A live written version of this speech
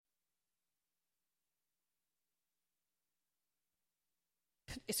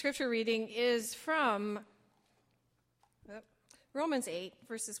scripture reading is from Romans 8,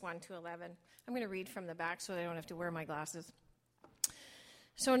 verses 1 to 11. I'm going to read from the back so I don't have to wear my glasses.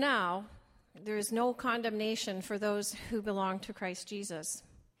 So now, there is no condemnation for those who belong to Christ Jesus.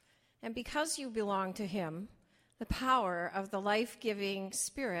 And because you belong to him, the power of the life-giving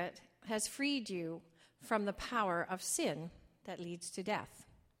Spirit has freed you from the power of sin that leads to death.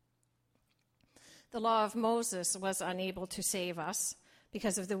 The law of Moses was unable to save us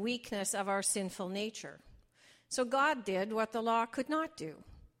because of the weakness of our sinful nature. So God did what the law could not do.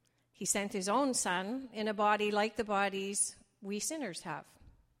 He sent his own Son in a body like the bodies we sinners have.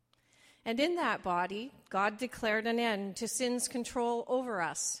 And in that body, God declared an end to sin's control over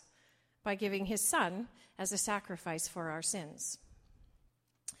us by giving his Son as a sacrifice for our sins.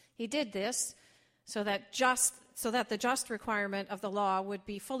 He did this so that the just requirement of the law would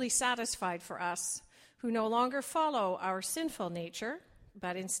be fully satisfied for us who no longer follow our sinful nature,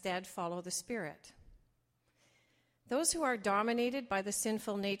 but instead follow the Spirit. Those who are dominated by the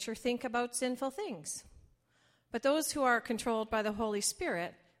sinful nature think about sinful things, but those who are controlled by the Holy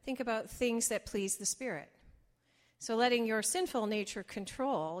Spirit think about things that please the Spirit. So letting your sinful nature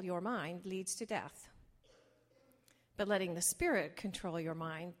control your mind leads to death. But letting the Spirit control your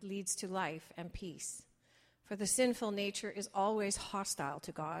mind leads to life and peace. For the sinful nature is always hostile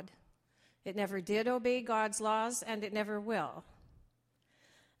to God. It never did obey God's laws, and it never will.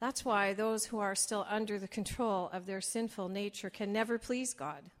 That's why those who are still under the control of their sinful nature can never please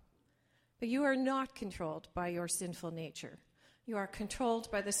God. But you are not controlled by your sinful nature. You are controlled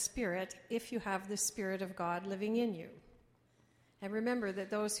by the Spirit if you have the Spirit of God living in you. And remember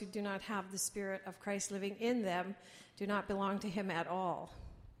that those who do not have the Spirit of Christ living in them do not belong to him at all.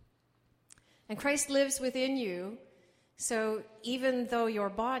 And Christ lives within you, so even though your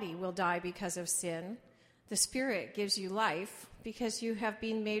body will die because of sin, the Spirit gives you life because you have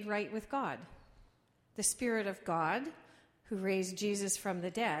been made right with God. The Spirit of God, who raised Jesus from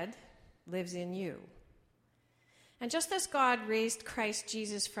the dead, lives in you. And just as God raised Christ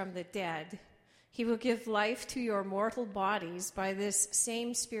Jesus from the dead, he will give life to your mortal bodies by this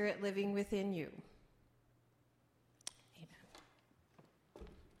same Spirit living within you. Amen.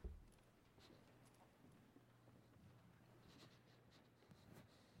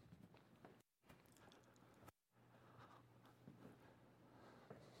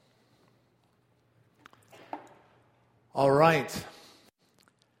 All right.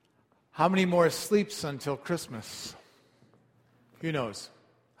 How many more sleeps until Christmas? Who knows?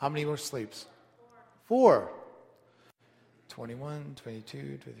 How many more sleeps? 4. 21,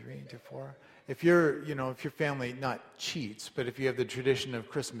 22, 23, 24. If your family not cheats, but if you have the tradition of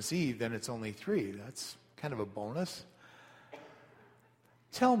Christmas Eve, then it's only 3. That's kind of a bonus.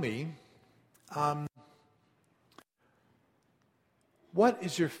 Tell me, what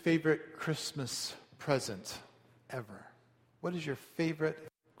is your favorite Christmas present ever? What is your favorite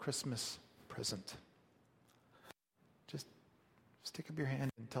Christmas present? Just stick up your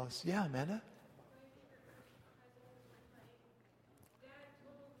hand and tell us. Yeah, Amanda?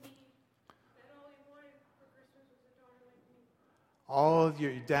 All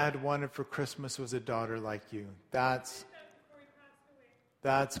your dad wanted for Christmas was a daughter like you. That's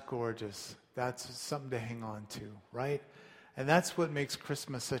gorgeous. That's something to hang on to, right? And that's what makes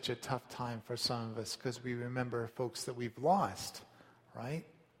Christmas such a tough time for some of us, because we remember folks that we've lost, right?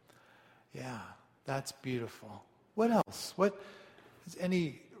 Yeah, that's beautiful. What else? What is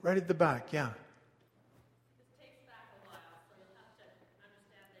any right at the back? Yeah. This takes back a while, so you'll have to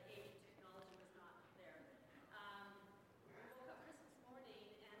understand the age technology was not there. I woke up Christmas morning,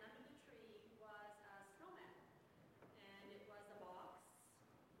 and under the tree was a snowman, and it was a box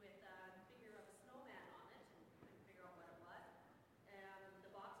with a figure of a snowman on it, and couldn't figure out what it was.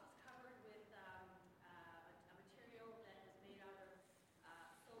 The box was covered with a material that is made out of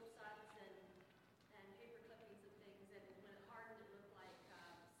soap suds and paper clippings and things, and when it hardened, it looked like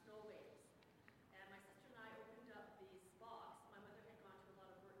snow waves. And my sister and I opened up this box. My mother had gone to a lot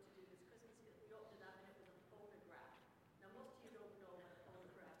of work to do this Christmas gift. We opened it up, and it was a phonograph. Now, most of you don't know what a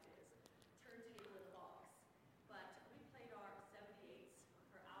phonograph is. Turntable in a box. But we played our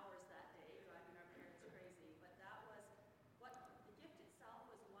 78s for hours that day, driving our parents crazy. But that was the gift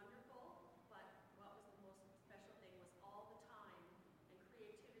itself was wonderful, but what was the most special thing was all the time and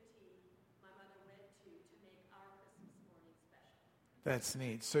creativity my mother went to make our Christmas morning special. That's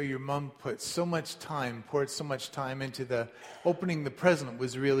neat. So your mom poured so much time into the opening the present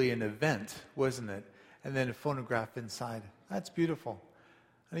was really an event, wasn't it? And then a phonograph inside. That's beautiful.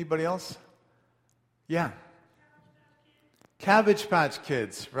 Anybody else? Yeah. Cabbage Patch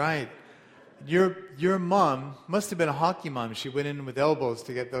Kids, right. Your mom must have been a hockey mom. She went in with elbows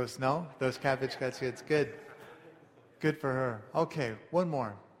to get those, no? Those cabbage cuts. It's good. Good for her. Okay, one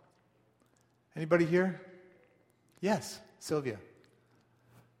more. Anybody here? Yes, Sylvia.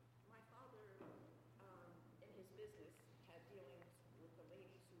 My father, in his business, had dealings with the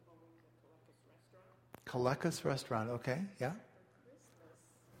ladies who owned the Colecus restaurant. Colecus Restaurant, okay, yeah. For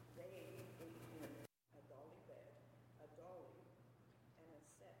Christmas, they ate in a dolly bed, a dolly, and a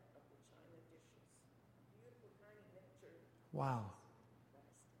set of the china dishes. Beautiful tiny miniature. Wow.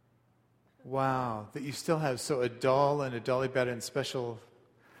 Wow, that you still have, so a doll and a dolly bed and special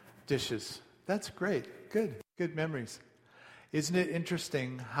dishes. That's great. Good memories. Isn't it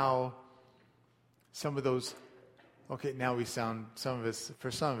interesting how some of those, okay, now we sound,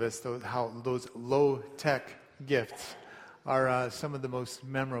 for some of us, how those low-tech gifts are some of the most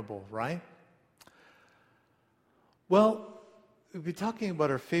memorable, right? Well, we'll be talking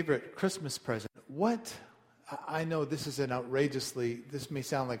about our favorite Christmas present. I know this may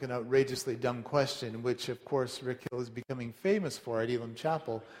sound like an outrageously dumb question, which of course Rick Hill is becoming famous for at Elam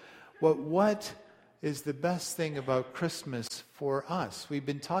Chapel. What is the best thing about Christmas for us? We've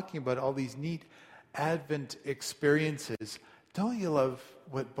been talking about all these neat Advent experiences. Don't you love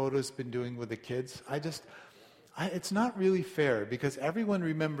what Bodo's been doing with the kids? It's not really fair because everyone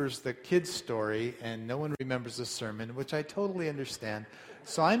remembers the kids' story and no one remembers the sermon, which I totally understand.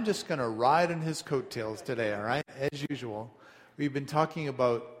 So I'm just going to ride on his coattails today, all right? As usual, we've been talking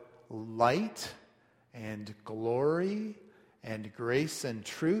about light and glory and grace and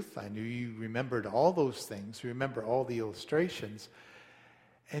truth. I knew you remembered all those things. Remember all the illustrations.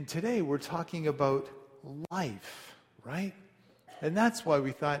 And today we're talking about life, right? And that's why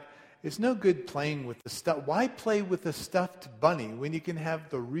we thought it's no good playing with the stuff. Why play with a stuffed bunny when you can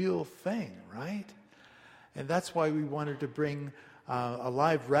have the real thing, right? And that's why we wanted to bring a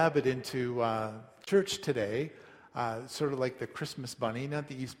live rabbit into church today, sort of like the Christmas bunny, not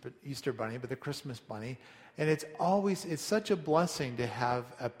the Easter bunny, but the Christmas bunny. And it's such a blessing to have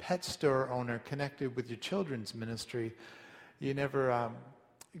a pet store owner connected with your children's ministry. You never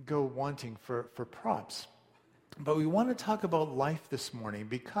go wanting for props. But we want to talk about life this morning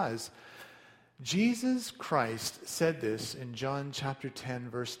because Jesus Christ said this in John chapter 10,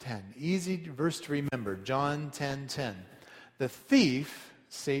 verse 10. Easy verse to remember, John 10:10. The thief,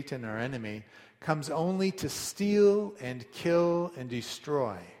 Satan, our enemy, comes only to steal and kill and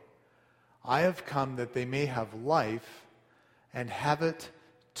destroy. I have come that they may have life and have it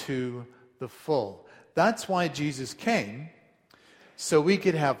to the full. That's why Jesus came, so we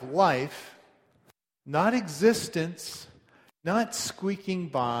could have life, not existence, not squeaking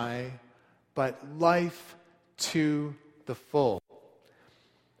by, but life to the full.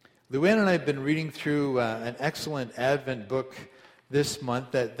 Luann and I have been reading through an excellent Advent book this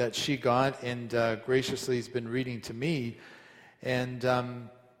month that she got and graciously has been reading to me. And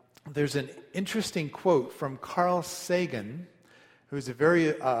there's an interesting quote from Carl Sagan, who's a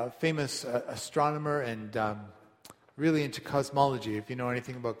very famous astronomer and really into cosmology. If you know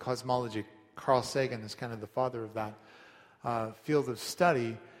anything about cosmology, Carl Sagan is kind of the father of that field of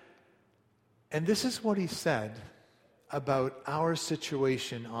study. And this is what he said about our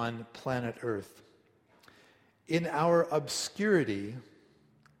situation on planet Earth. In our obscurity,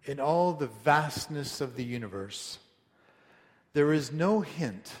 in all the vastness of the universe, there is no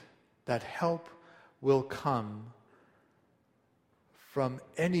hint that help will come from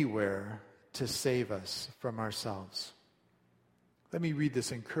anywhere to save us from ourselves. Let me read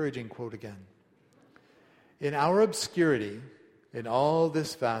this encouraging quote again. In our obscurity, in all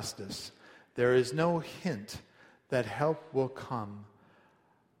this vastness, there is no hint that help will come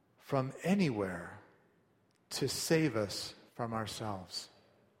from anywhere to save us from ourselves.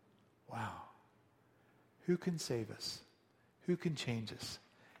 Wow. Who can save us? Who can change us?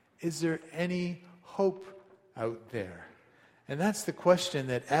 Is there any hope out there? And that's the question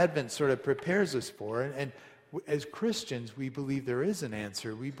that Advent sort of prepares us for. And as Christians, we believe there is an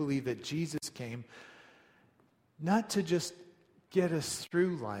answer. We believe that Jesus came not to just get us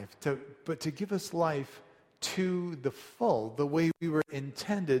through life, but to give us life to the full, the way we were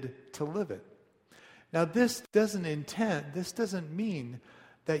intended to live it. Now, this doesn't mean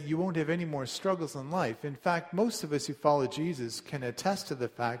that you won't have any more struggles in life. In fact, most of us who follow Jesus can attest to the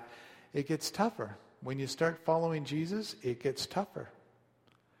fact it gets tougher. When you start following Jesus, it gets tougher.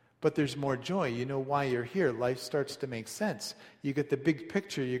 But there's more joy. You know why you're here. Life starts to make sense. You get the big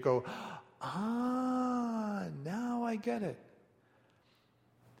picture. You go, now I get it.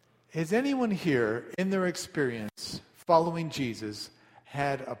 Has anyone here, in their experience following Jesus,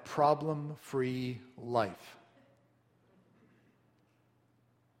 had a problem-free life?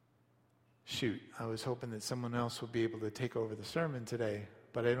 Shoot, I was hoping that someone else would be able to take over the sermon today,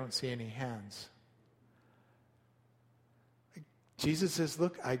 but I don't see any hands. Jesus says,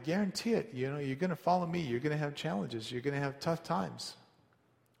 look, I guarantee it, you're going to follow me, you're going to have challenges, you're going to have tough times,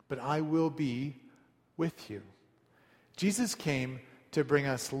 but I will be with you. Jesus came to bring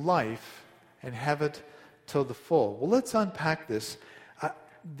us life and have it till the full. Well, let's unpack this.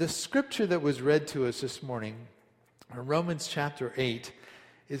 The scripture that was read to us this morning, Romans chapter 8,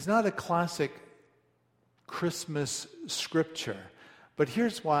 is not a classic Christmas scripture, but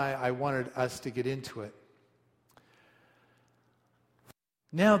here's why I wanted us to get into it.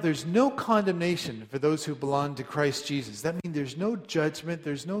 Now, there's no condemnation for those who belong to Christ Jesus. That means there's no judgment,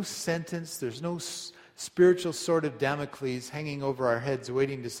 there's no sentence, there's no spiritual sword of Damocles hanging over our heads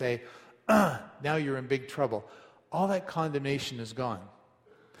waiting to say, now you're in big trouble. All that condemnation is gone.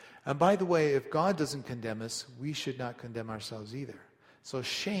 And by the way, if God doesn't condemn us, we should not condemn ourselves either. So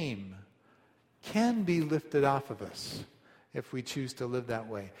shame can be lifted off of us if we choose to live that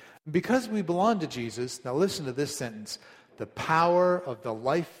way. Because we belong to Jesus, now listen to this sentence, the power of the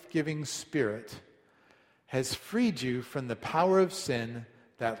life-giving Spirit has freed you from the power of sin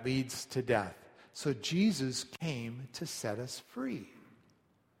that leads to death. So Jesus came to set us free.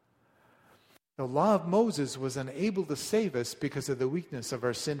 The law of Moses was unable to save us because of the weakness of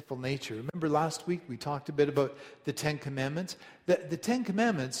our sinful nature. Remember last week we talked a bit about the Ten Commandments? The Ten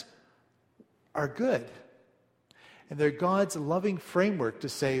Commandments are good. And they're God's loving framework to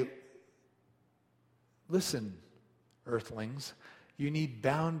say, listen, earthlings, you need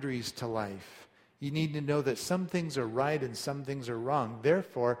boundaries to life. You need to know that some things are right and some things are wrong.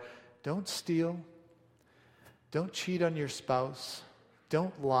 Therefore, don't steal. Don't cheat on your spouse.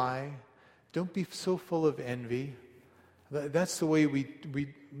 Don't lie. Don't be so full of envy. That's the way we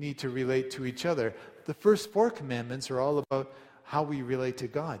need to relate to each other. The first 4 commandments are all about how we relate to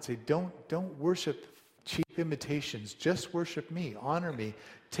God. Say, don't worship cheap imitations. Just worship me. Honor me.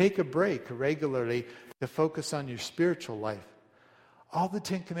 Take a break regularly to focus on your spiritual life. All the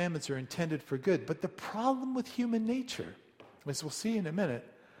 10 commandments are intended for good. But the problem with human nature, as we'll see in a minute,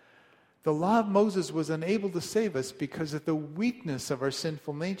 the law of Moses was unable to save us because of the weakness of our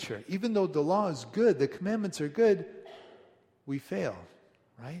sinful nature. Even though the law is good, the commandments are good, we fail,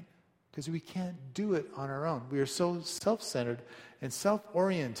 right? Because we can't do it on our own. We are so self-centered and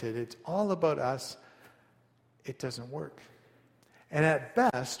self-oriented. It's all about us. It doesn't work. And at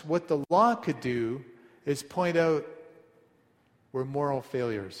best, what the law could do is point out we're moral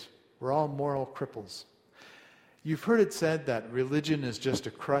failures. We're all moral cripples. You've heard it said that religion is just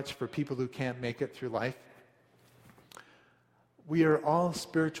a crutch for people who can't make it through life. We are all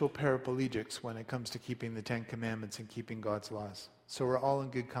spiritual paraplegics when it comes to keeping the 10 Commandments and keeping God's laws. So we're all in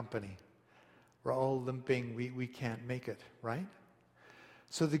good company. We're all limping. We can't make it, right?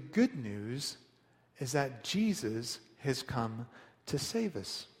 So the good news is that Jesus has come to save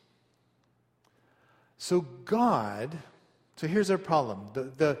us. So here's our problem.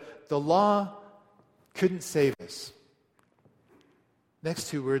 The law couldn't save us. Next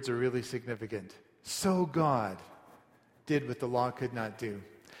 2 words are really significant. So God did what the law could not do.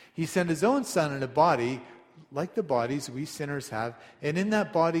 He sent his own Son in a body like the bodies we sinners have, and in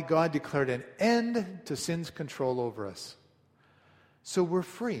that body God declared an end to sin's control over us. So we're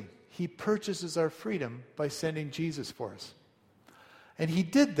free. He purchases our freedom by sending Jesus for us. And he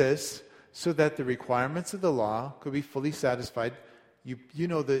did this so that the requirements of the law could be fully satisfied. You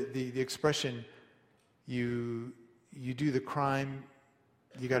know the expression, you do the crime,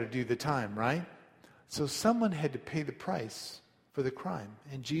 you got to do the time, right? So someone had to pay the price for the crime,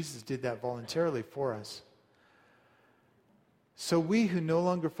 and Jesus did that voluntarily for us. So we who no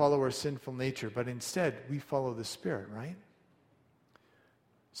longer follow our sinful nature, but instead we follow the Spirit, right?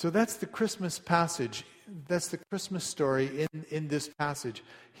 So that's the Christmas passage. That's the Christmas story in this passage.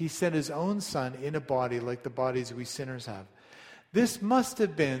 He sent his own Son in a body like the bodies we sinners have. This must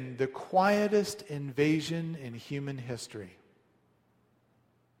have been the quietest invasion in human history.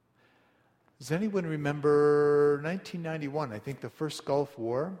 Does anyone remember 1991, I think the first Gulf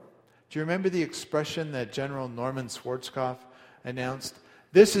War? Do you remember the expression that General Norman Schwarzkopf announced?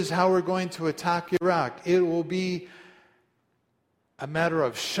 This is how we're going to attack Iraq. It will be a matter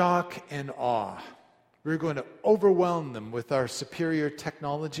of shock and awe. We're going to overwhelm them with our superior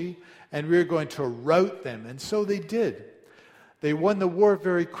technology, and we're going to rout them. And so they did. They won the war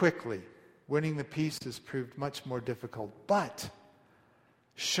very quickly. Winning the peace has proved much more difficult. But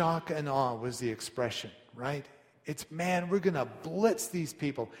shock and awe was the expression, right? It's, man, we're going to blitz these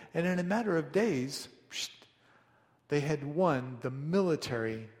people. And in a matter of days, they had won the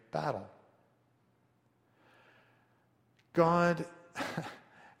military battle. God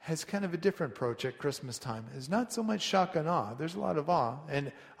has kind of a different approach at Christmas time. It's not so much shock and awe. There's a lot of awe,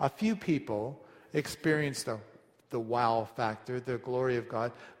 and a few people experience the wow factor, the glory of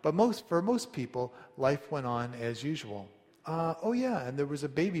God. But for most people, life went on as usual. Oh yeah, and there was a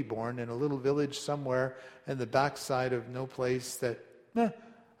baby born in a little village somewhere in the backside of no place that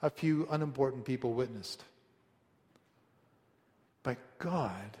a few unimportant people witnessed. But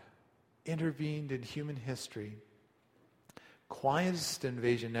God intervened in human history. Quietest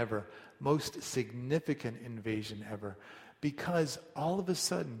invasion ever, most significant invasion ever, because all of a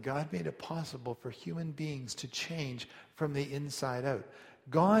sudden God made it possible for human beings to change from the inside out.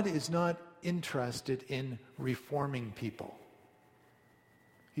 God is not interested in reforming people.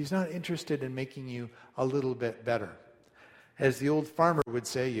 He's not interested in making you a little bit better. As the old farmer would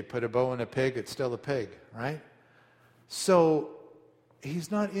say, you put a bow in a pig, it's still a pig, right? So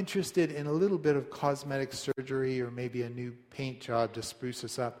he's not interested in a little bit of cosmetic surgery or maybe a new paint job to spruce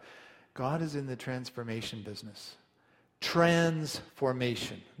us up. God is in the transformation business.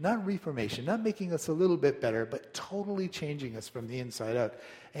 Transformation, not reformation, not making us a little bit better, but totally changing us from the inside out.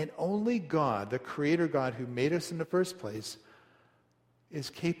 And only God, the Creator God who made us in the first place,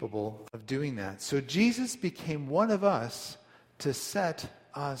 is capable of doing that. So Jesus became one of us to set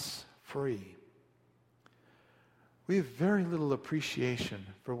us free. We have very little appreciation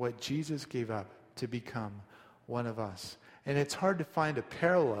for what Jesus gave up to become one of us. And it's hard to find a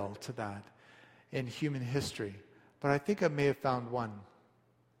parallel to that in human history. But I think I may have found one.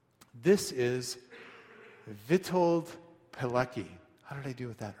 This is Witold Pilecki. How did I do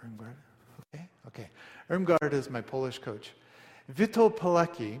with that, Irmgard? Okay. Irmgard is my Polish coach. Witold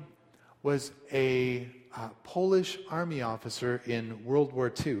Pilecki was a Polish army officer in World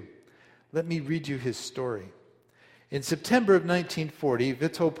War II. Let me read you his story. In September of 1940,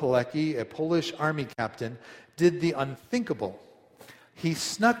 Witold Pilecki, a Polish army captain, did the unthinkable. He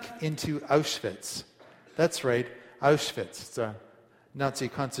snuck into Auschwitz. That's right, Auschwitz. It's a Nazi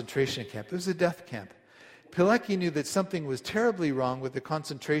concentration camp. It was a death camp. Pilecki knew that something was terribly wrong with the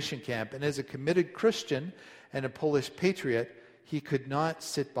concentration camp, and as a committed Christian and a Polish patriot, he could not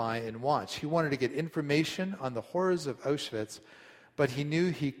sit by and watch. He wanted to get information on the horrors of Auschwitz, but he knew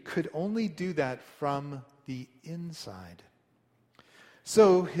he could only do that from the inside.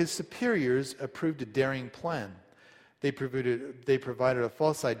 So his superiors approved a daring plan. They provided a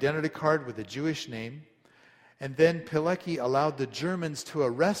false identity card with a Jewish name, and then Pilecki allowed the Germans to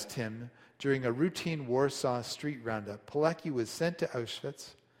arrest him during a routine Warsaw street roundup. Pilecki was sent to Auschwitz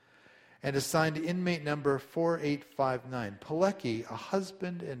and assigned inmate number 4859. Pilecki, a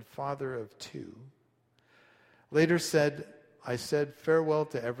husband and father of two, later said, "I said farewell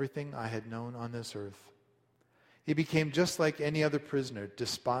to everything I had known on this earth." He became just like any other prisoner,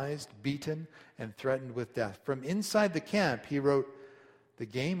 despised, beaten, and threatened with death. From inside the camp, he wrote, "The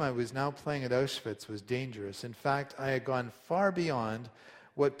game I was now playing at Auschwitz was dangerous. In fact, I had gone far beyond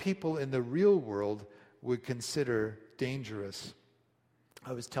what people in the real world would consider dangerous."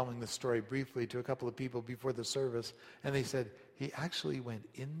 I was telling the story briefly to a couple of people before the service, and they said, "He actually went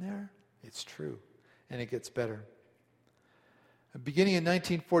in there?" It's true, and it gets better. Beginning in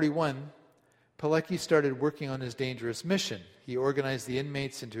 1941, Pilecki started working on his dangerous mission. He organized the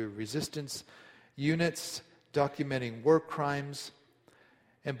inmates into resistance units, documenting war crimes,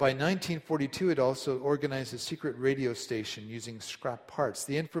 and by 1942, it also organized a secret radio station using scrap parts.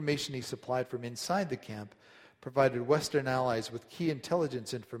 The information he supplied from inside the camp provided Western allies with key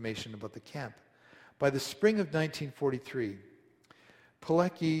intelligence information about the camp. By the spring of 1943,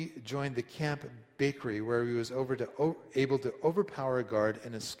 Pilecki joined the camp bakery, where he was able to overpower a guard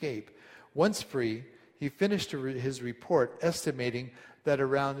and escape. Once free, he finished his report estimating that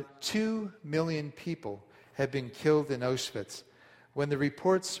around 2 million people had been killed in Auschwitz. When the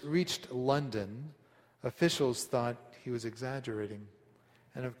reports reached London, officials thought he was exaggerating.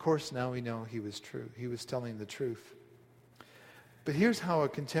 And of course, now we know he was true. He was telling the truth. But here's how a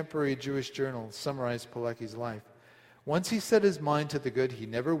contemporary Jewish journal summarized Pilecki's life. Once he set his mind to the good, he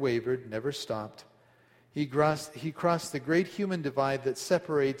never wavered, never stopped. He crossed the great human divide that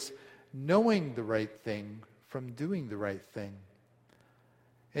separates knowing the right thing from doing the right thing.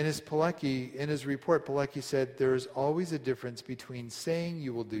 In his report, Pilecki said, "There is always a difference between saying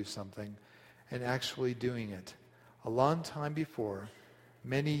you will do something and actually doing it. A long time before,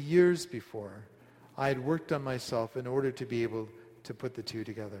 many years before, I had worked on myself in order to be able to put the two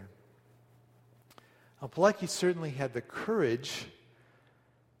together." Now, Pilecki certainly had the courage,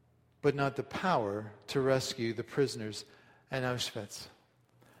 but not the power, to rescue the prisoners in Auschwitz.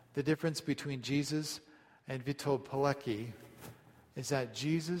 The difference between Jesus and Witold Pilecki is that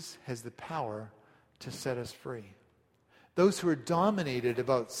Jesus has the power to set us free. Those who are dominated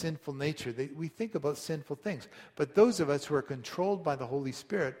about sinful nature, we think about sinful things. But those of us who are controlled by the Holy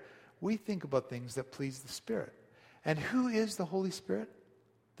Spirit, we think about things that please the Spirit. And who is the Holy Spirit?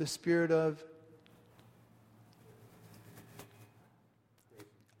 The Spirit of...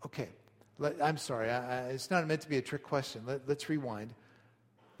 Okay, I'm sorry. It's not meant to be a trick question. Let's rewind.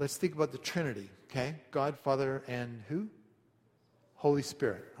 Let's think about the Trinity, okay? God, Father, and who? Holy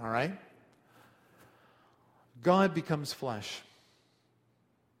Spirit, all right? God becomes flesh,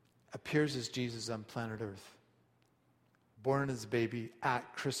 appears as Jesus on planet Earth, born as a baby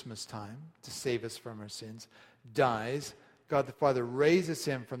at Christmas time to save us from our sins, dies. God the Father raises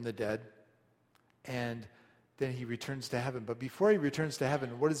him from the dead, and then he returns to heaven. But before he returns to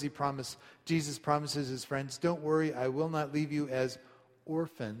heaven, what does he promise? Jesus promises his friends, don't worry, I will not leave you as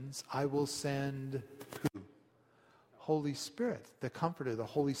orphans. I will send who? Holy Spirit, the Comforter, the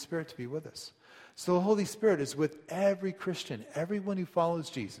Holy Spirit to be with us. So the Holy Spirit is with every Christian, everyone who follows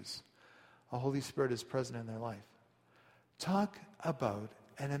Jesus. The Holy Spirit is present in their life. Talk about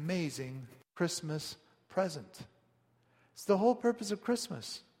an amazing Christmas present. It's the whole purpose of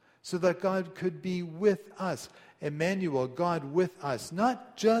Christmas, so that God could be with us. Emmanuel, God with us.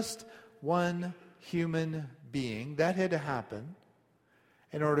 Not just one human being. That had to happen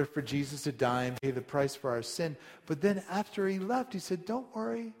in order for Jesus to die and pay the price for our sin. But then after he left, he said, don't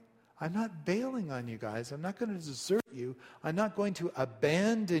worry. I'm not bailing on you guys. I'm not going to desert you. I'm not going to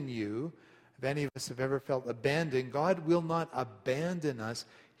abandon you. If any of us have ever felt abandoned, God will not abandon us.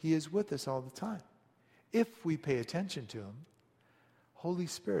 He is with us all the time. If we pay attention to him, Holy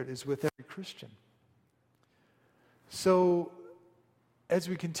Spirit is with every Christian. So, as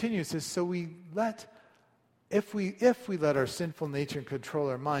we continue, it says, if we let our sinful nature control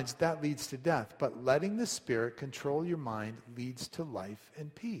our minds, that leads to death. But letting the Spirit control your mind leads to life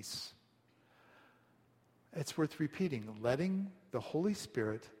and peace. It's worth repeating. Letting the Holy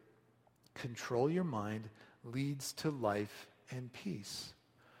Spirit control your mind leads to life and peace.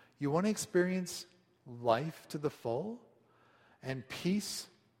 You want to experience life to the full and peace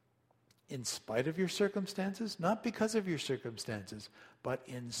in spite of your circumstances? Not because of your circumstances, but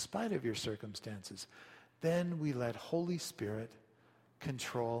in spite of your circumstances. Then we let Holy Spirit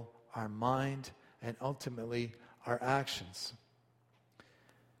control our mind and ultimately our actions.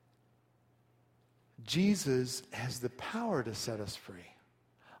 Jesus has the power to set us free.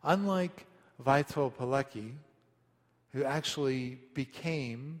 Unlike Vaito Pilecki, who actually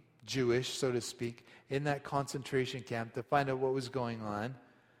became Jewish, so to speak, in that concentration camp to find out what was going on,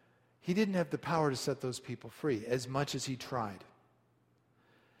 he didn't have the power to set those people free as much as he tried.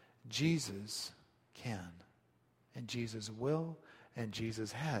 Jesus can, and Jesus will, and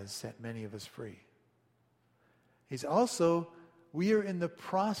Jesus has set many of us free. We are in the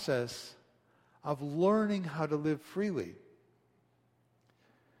process of learning how to live freely.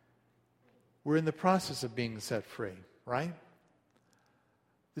 We're in the process of being set free, right?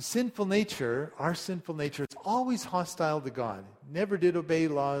 The sinful nature, our sinful nature, is always hostile to God. Never did obey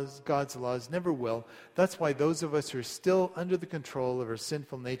God's laws, never will. That's why those of us who are still under the control of our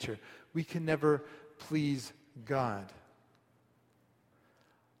sinful nature, we can never please God.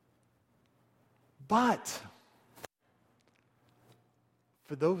 But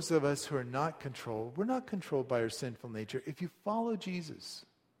for those of us who are not controlled, we're not controlled by our sinful nature. If you follow Jesus,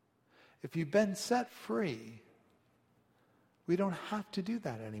 if you've been set free, we don't have to do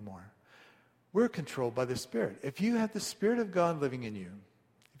that anymore. We're controlled by the Spirit. If you have the Spirit of God living in you,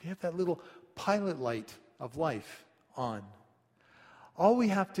 if you have that little pilot light of life on, all we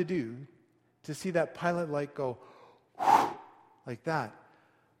have to do to see that pilot light go like that,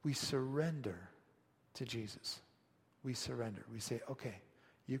 we surrender to Jesus. We surrender. We say, okay,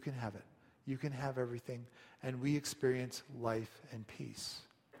 you can have it. You can have everything. And we experience life and peace.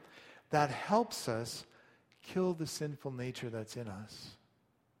 That helps us kill the sinful nature that's in us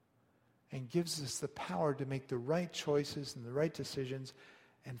and gives us the power to make the right choices and the right decisions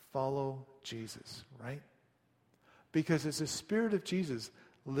and follow Jesus, right? Because it's the Spirit of Jesus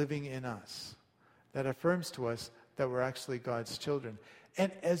living in us that affirms to us that we're actually God's children.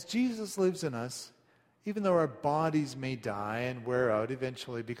 And as Jesus lives in us, even though our bodies may die and wear out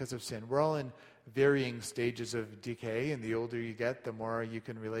eventually because of sin, we're all in varying stages of decay, and the older you get, the more you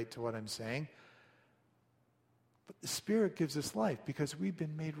can relate to what I'm saying. But the Spirit gives us life because we've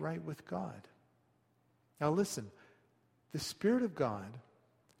been made right with God. Now listen, the Spirit of God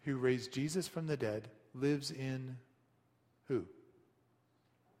who raised Jesus from the dead lives in who?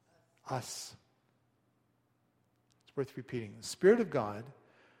 Us. It's worth repeating. The Spirit of God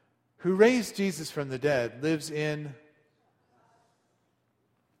who raised Jesus from the dead lives in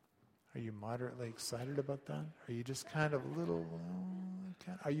Are you moderately excited about that? Are you just kind of a little,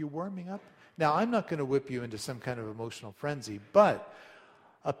 are you warming up? Now, I'm not going to whip you into some kind of emotional frenzy, but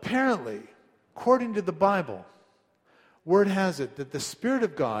apparently, according to the Bible, word has it that the Spirit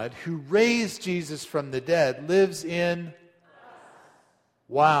of God who raised Jesus from the dead lives in us.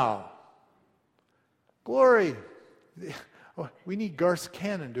 Wow. Glory. We need Garth's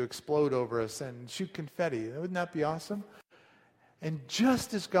cannon to explode over us and shoot confetti. Wouldn't that be awesome? And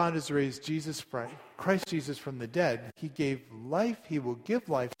just as God has raised Christ Jesus from the dead, he gave life, he will give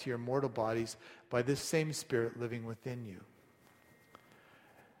life to your mortal bodies by this same Spirit living within you.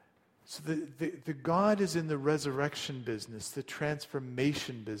 So the God is in the resurrection business, the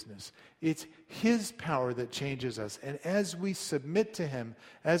transformation business. It's his power that changes us. And as we submit to him,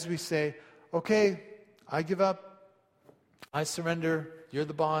 as we say, okay, I give up, I surrender, you're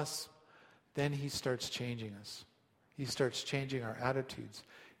the boss, then he starts changing us. He starts changing our attitudes.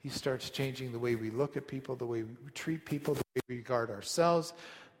 He starts changing the way we look at people, the way we treat people, the way we regard ourselves,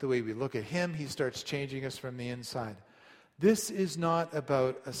 the way we look at him. He starts changing us from the inside. This is not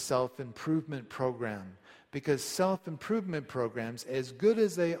about a self-improvement program, because self-improvement programs, as good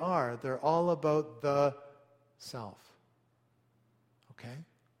as they are, they're all about the self. Okay?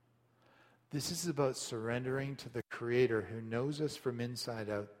 This is about surrendering to the Creator who knows us from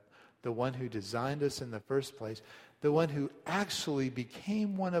inside out, the one who designed us in the first place, the one who actually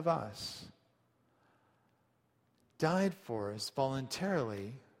became one of us, died for us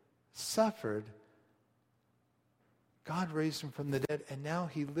voluntarily, suffered. God raised him from the dead, and now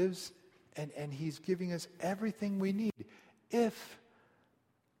he lives, and he's giving us everything we need if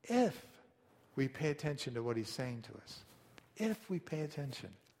we pay attention to what he's saying to us. If we pay attention,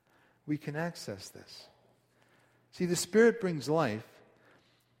 we can access this. See, the Spirit brings life.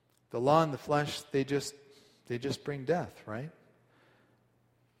 The law and the flesh, they just bring death, right?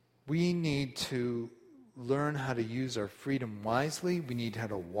 We need to learn how to use our freedom wisely. We need how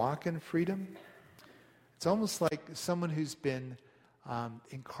to walk in freedom. It's almost like someone who's been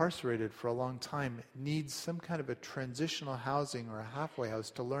incarcerated for a long time needs some kind of a transitional housing or a halfway house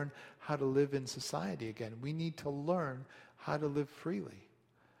to learn how to live in society again. We need to learn how to live freely,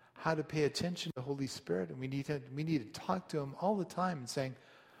 how to pay attention to the Holy Spirit, and we need to talk to him all the time and saying,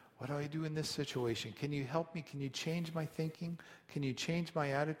 what do I do in this situation? Can you help me? Can you change my thinking? Can you change my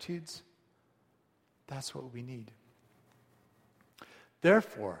attitudes? That's what we need.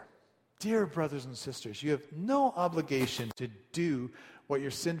 Therefore, dear brothers and sisters, you have no obligation to do what your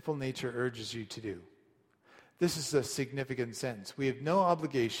sinful nature urges you to do. This is a significant sentence. We have no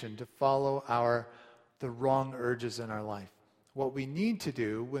obligation to follow the wrong urges in our life. What we need to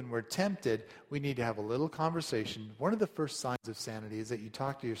do when we're tempted, we need to have a little conversation. One of the first signs of sanity is that you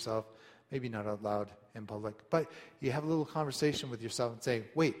talk to yourself, maybe not out loud in public, but you have a little conversation with yourself and say,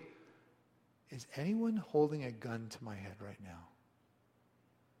 wait, is anyone holding a gun to my head right now?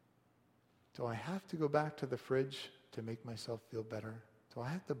 Do I have to go back to the fridge to make myself feel better? Do I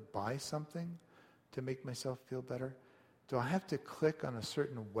have to buy something to make myself feel better? Do I have to click on a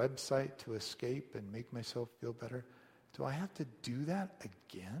certain website to escape and make myself feel better? Do I have to do that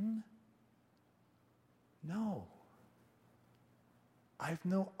again? No. I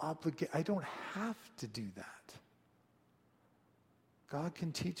don't have to do that. God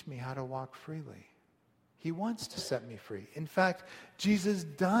can teach me how to walk freely. He wants to set me free. In fact, Jesus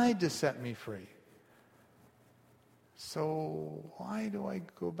died to set me free. So why do I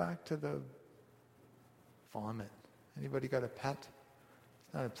go back to the vomit? Anybody got a pet?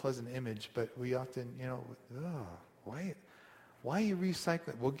 It's not a pleasant image, but we often, why are you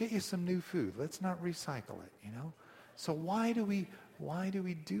recycling? We'll get you some new food. Let's not recycle it, So why do we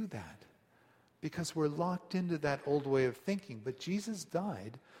do that? Because we're locked into that old way of thinking. But Jesus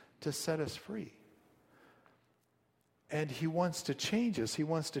died to set us free. And he wants to change us. He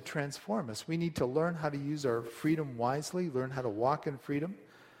wants to transform us. We need to learn how to use our freedom wisely, learn how to walk in freedom,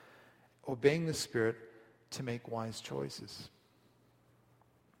 obeying the Spirit to make wise choices.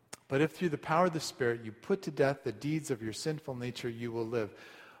 But if through the power of the Spirit you put to death the deeds of your sinful nature, you will live.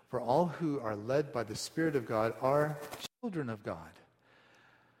 For all who are led by the Spirit of God are children of God.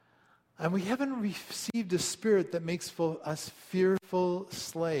 And we haven't received a spirit that makes us fearful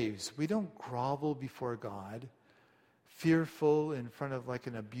slaves. We don't grovel before God, fearful in front of like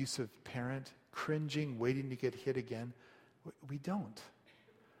an abusive parent, cringing, waiting to get hit again. We don't.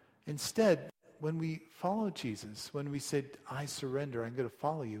 Instead, when we follow Jesus, when we say, I surrender, I'm going to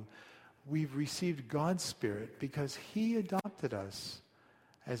follow you, we've received God's Spirit because he adopted us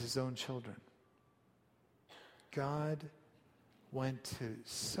as his own children. God went to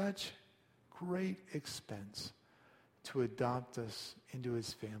such great expense to adopt us into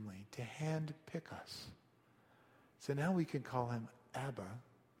his family, to hand pick us. So now we can call him Abba,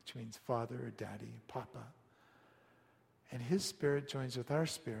 which means father or daddy, papa. And his spirit joins with our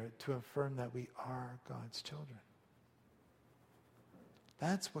spirit to affirm that we are God's children.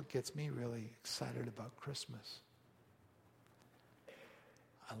 That's what gets me really excited about Christmas.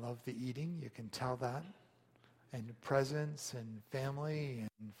 I love the eating, you can tell that. And presents and family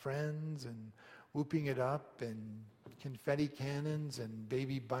and friends and whooping it up and confetti cannons and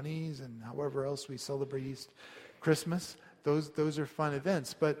baby bunnies and however else we celebrate Christmas. Those are fun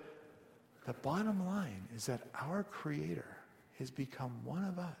events. But the bottom line is that our Creator has become one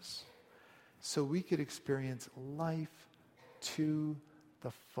of us so we could experience life to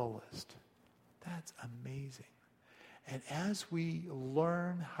the fullest. That's amazing. And as we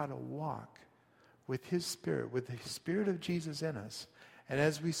learn how to walk with his Spirit, with the Spirit of Jesus in us, and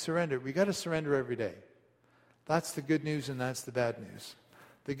as we surrender, we got to surrender every day. That's the good news and that's the bad news.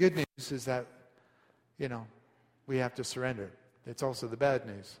 The good news is that, we have to surrender. It's also the bad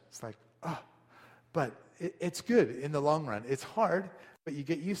news. It's like, but it's good in the long run. It's hard, but you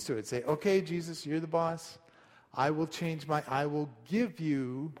get used to it. Say, okay, Jesus, you're the boss. I will give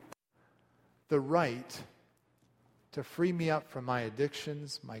you the right to free me up from my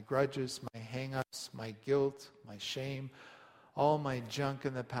addictions, my grudges, my hang-ups, my guilt, my shame, all my junk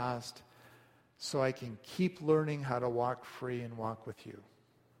in the past, so I can keep learning how to walk free and walk with you.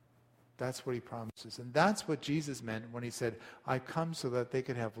 That's what he promises. And that's what Jesus meant when he said, I come so that they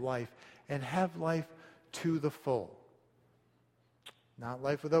could have life, and have life to the full. Not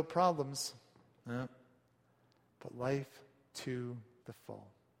life without problems, but life to the full.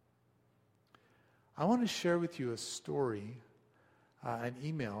 I want to share with you a story, an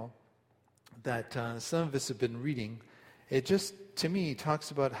email that some of us have been reading. It just, to me, talks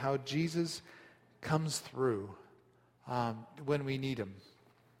about how Jesus comes through when we need him.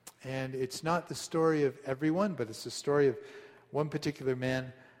 And it's not the story of everyone, but it's the story of one particular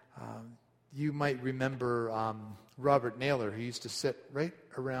man. You might remember Robert Naylor, who used to sit right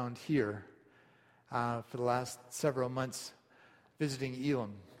around here for the last several months visiting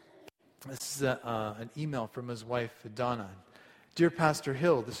Elam. This is an email from his wife, Donna. Dear Pastor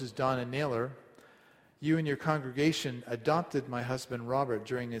Hill, this is Donna Naylor. You and your congregation adopted my husband Robert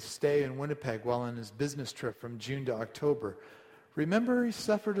during his stay in Winnipeg while on his business trip from June to October. Remember he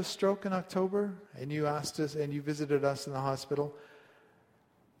suffered a stroke in October and you asked us and you visited us in the hospital?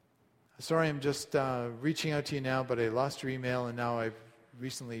 Sorry, I'm just reaching out to you now, but I lost your email and now I've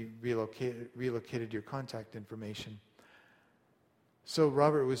recently relocated your contact information. So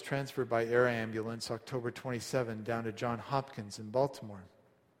Robert was transferred by air ambulance October 27 down to Johns Hopkins in Baltimore.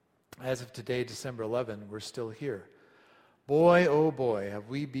 As of today, December 11, we're still here. Boy, oh boy, have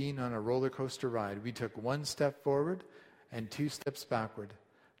we been on a roller coaster ride. We took one step forward and 2 steps backward.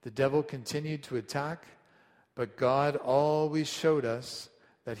 The devil continued to attack, but God always showed us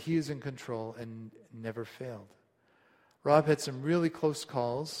that he is in control and never failed. Rob had some really close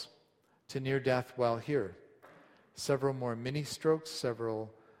calls to near death while here. Several more mini strokes,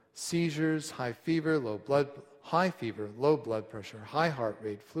 several seizures, high fever, low blood pressure, high heart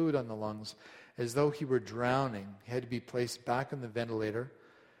rate, fluid on the lungs, as though he were drowning. He had to be placed back on the ventilator.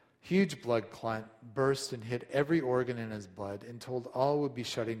 Huge blood clot burst and hit every organ in his blood and told all would be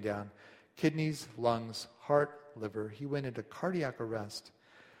shutting down. Kidneys, lungs, heart, liver. He went into cardiac arrest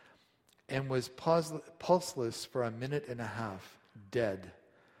and was pulseless for a minute and a half, dead.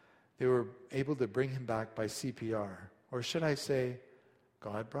 They were able to bring him back by CPR. Or should I say,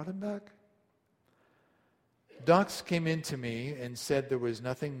 God brought him back? Docs came in to me and said there was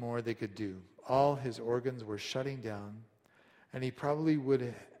nothing more they could do. All his organs were shutting down, and he probably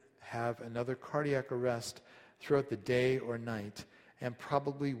would have another cardiac arrest throughout the day or night, and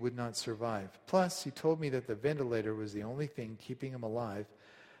probably would not survive. Plus, he told me that the ventilator was the only thing keeping him alive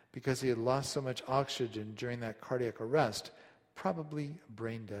because he had lost so much oxygen during that cardiac arrest, probably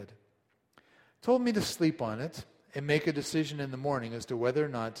brain dead. Told me to sleep on it and make a decision in the morning as to whether or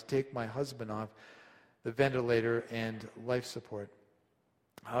not to take my husband off the ventilator and life support.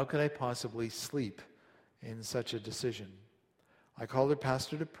 How could I possibly sleep in such a decision? I called her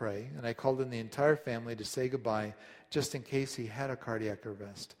pastor to pray, and I called in the entire family to say goodbye just in case he had a cardiac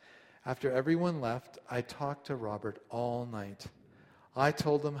arrest. After everyone left, I talked to Robert all night. I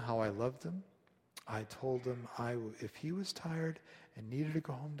told him how I loved him. I told him if he was tired and needed to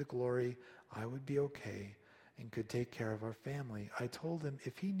go home to glory, I would be okay and could take care of our family. I told him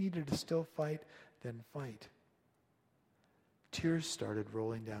if he needed to still fight, then fight. Tears started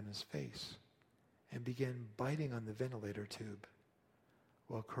rolling down his face and began biting on the ventilator tube.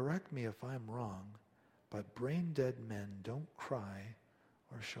 Well, correct me if I'm wrong, but brain-dead men don't cry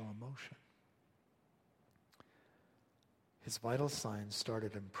or show emotion. His vital signs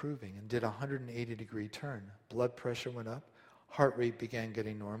started improving and did a 180-degree turn. Blood pressure went up. Heart rate began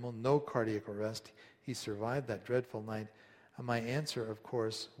getting normal. No cardiac arrest. He survived that dreadful night. And my answer, of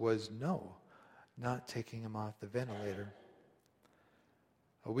course, was no, not taking him off the ventilator.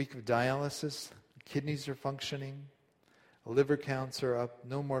 A week of dialysis, kidneys are functioning, liver counts are up,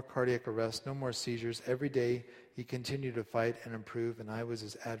 no more cardiac arrest, no more seizures. Every day he continued to fight and improve, and I was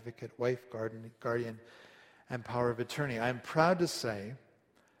his advocate, wife, guardian, and power of attorney. I am proud to say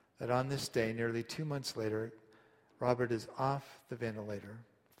that on this day, nearly 2 months later, Robert is off the ventilator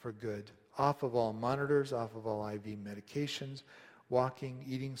for good, off of all monitors, off of all IV medications, walking,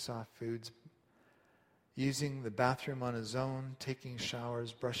 eating soft foods, using the bathroom on his own, taking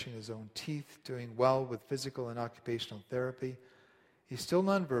showers, brushing his own teeth, doing well with physical and occupational therapy. He's still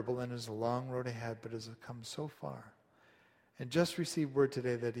nonverbal and has a long road ahead, but has come so far. And just received word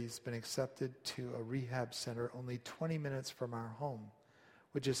today that he's been accepted to a rehab center only 20 minutes from our home,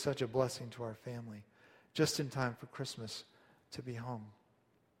 which is such a blessing to our family, just in time for Christmas to be home.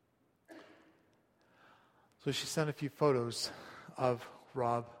 So she sent a few photos of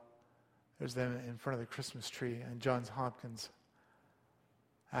Rob. There's them in front of the Christmas tree and Johns Hopkins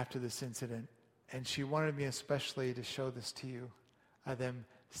after this incident. And she wanted me especially to show this to you, them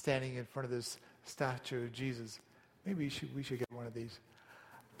standing in front of this statue of Jesus. Maybe we should get one of these.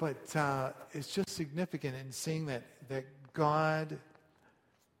 But it's just significant in seeing that God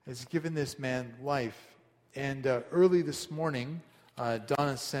has given this man life. And early this morning,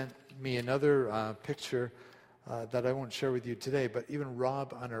 Donna sent me another picture that I won't share with you today, but even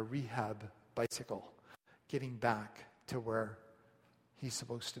Rob on a rehab bicycle, getting back to where he's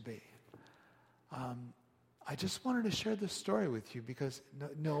supposed to be. I just wanted to share this story with you because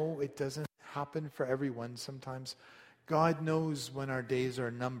no, it doesn't happen for everyone. Sometimes God knows when our days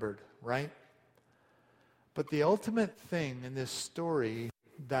are numbered, right? But the ultimate thing in this story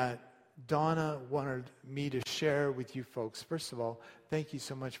that Donna wanted me to share with you folks, first of all, thank you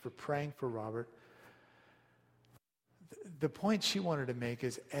so much for praying for Robert. The point she wanted to make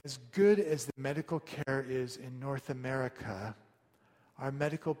is, as good as the medical care is in North America, our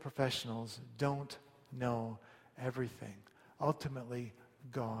medical professionals don't know everything. Ultimately,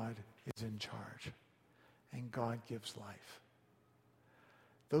 God is in charge, and God gives life.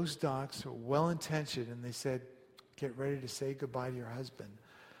 Those docs are well-intentioned, and they said, get ready to say goodbye to your husband.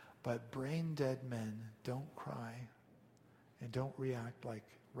 But brain-dead men don't cry and don't react like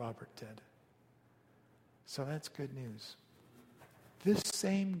Robert did. So that's good news. This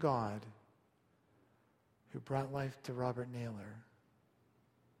same God who brought life to Robert Naylor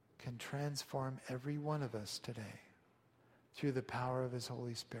can transform every one of us today through the power of his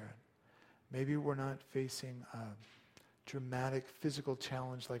Holy Spirit. Maybe we're not facing a dramatic physical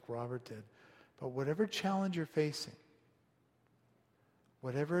challenge like Robert did, but whatever challenge you're facing,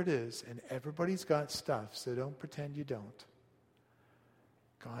 whatever it is, and everybody's got stuff, so don't pretend you don't.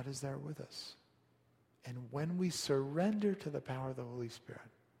 God is there with us. And when we surrender to the power of the Holy Spirit,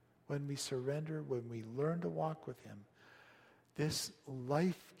 when we surrender, when we learn to walk with him, this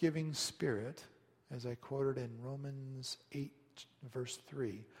life-giving Spirit, as I quoted in Romans 8, verse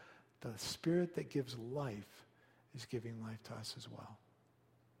 3, the Spirit that gives life is giving life to us as well.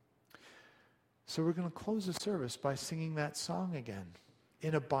 So we're going to close the service by singing that song again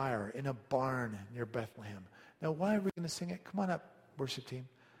in a byre, in a barn near Bethlehem. Now, why are we going to sing it? Come on up, worship team.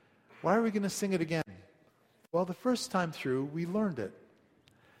 Why are we going to sing it again? Well, the first time through, we learned it.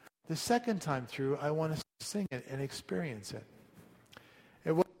 The second time through, I want to sing it and experience it.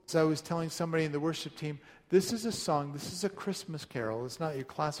 It was, I was telling somebody in the worship team, this is a song, this is a Christmas carol. It's not your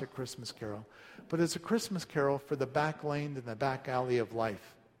classic Christmas carol, but it's a Christmas carol for the back lane and the back alley of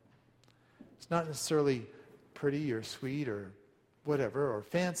life. It's not necessarily pretty or sweet or whatever or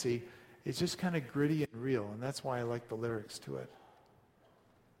fancy. It's just kind of gritty and real, and that's why I like the lyrics to it.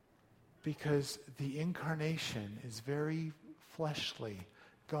 Because the incarnation is very fleshly.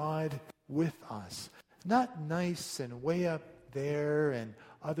 God with us. Not nice and way up there and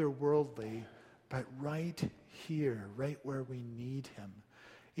otherworldly, but right here, right where we need him.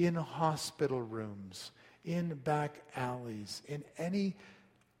 In hospital rooms, in back alleys, in any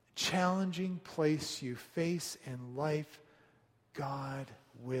challenging place you face in life, God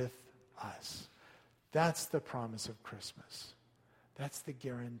with us. That's the promise of Christmas. That's the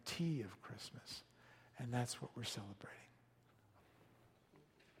guarantee of Christmas. And that's what we're celebrating.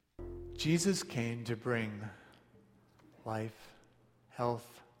 Jesus came to bring life,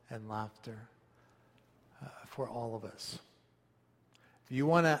 health, and laughter for all of us. If you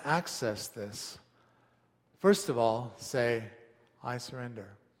want to access this, First of all, say, I surrender.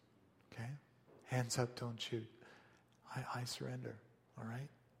 Okay? Hands up, don't shoot. I surrender. All right?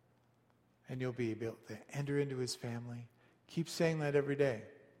 And you'll be able to enter into his family. Keep saying that every day.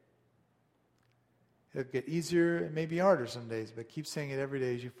 It'll get easier, it may be harder some days, but keep saying it every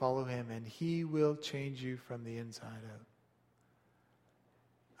day as you follow him, and he will change you from the inside out.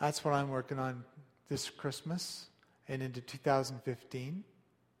 That's what I'm working on this Christmas and into 2015.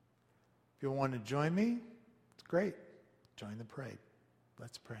 If you want to join me, it's great. Join the parade.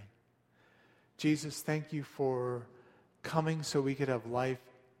 Let's pray. Jesus, thank you for coming so we could have life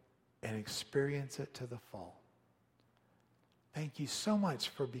and experience it to the full. Thank you so much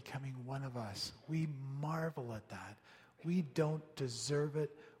for becoming one of us. We marvel at that. We don't deserve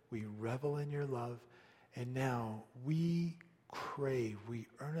it. We revel in your love. And now we crave, we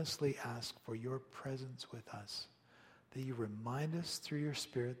earnestly ask for your presence with us. That you remind us through your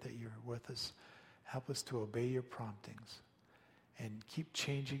Spirit that you're with us. Help us to obey your promptings. And keep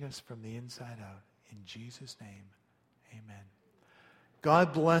changing us from the inside out. In Jesus' name, amen.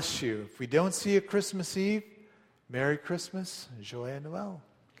 God bless you. If we don't see you Christmas Eve, Merry Christmas, Joyeux Noël.